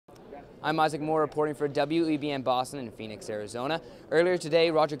I'm Isaac Moore reporting for WEBN Boston in Phoenix, Arizona. Earlier today,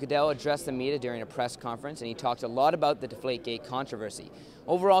 Roger Goodell addressed the media during a press conference and he talked a lot about the Deflategate controversy.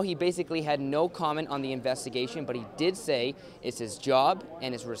 Overall, he basically had no comment on the investigation, but he did say it's his job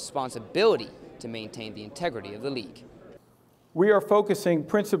and his responsibility to maintain the integrity of the league. We are focusing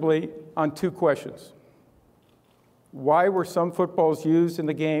principally on two questions. Why were some footballs used in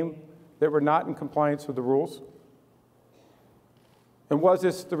the game that were not in compliance with the rules? And was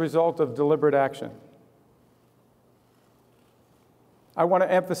this the result of deliberate action? I want to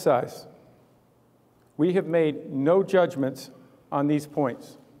emphasize, we have made no judgments on these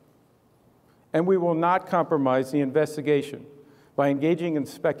points, and we will not compromise the investigation by engaging in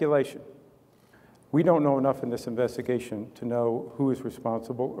speculation. We don't know enough in this investigation to know who is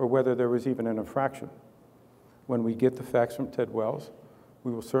responsible or whether there was even an infraction. When we get the facts from Ted Wells,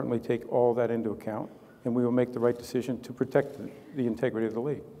 we will certainly take all that into account, and we will make the right decision to protect the integrity of the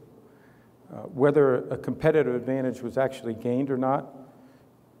league. Whether a competitive advantage was actually gained or not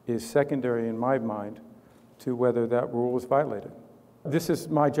is secondary in my mind to whether that rule was violated. This is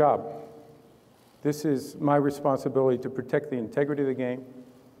my job. This is my responsibility to protect the integrity of the game.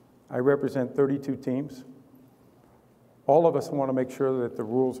 I represent 32 teams. All of us want to make sure that the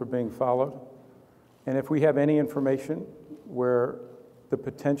rules are being followed. And if we have any information where the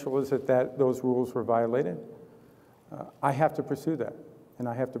potential is that those rules were violated, I have to pursue that, and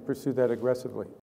I have to pursue that aggressively.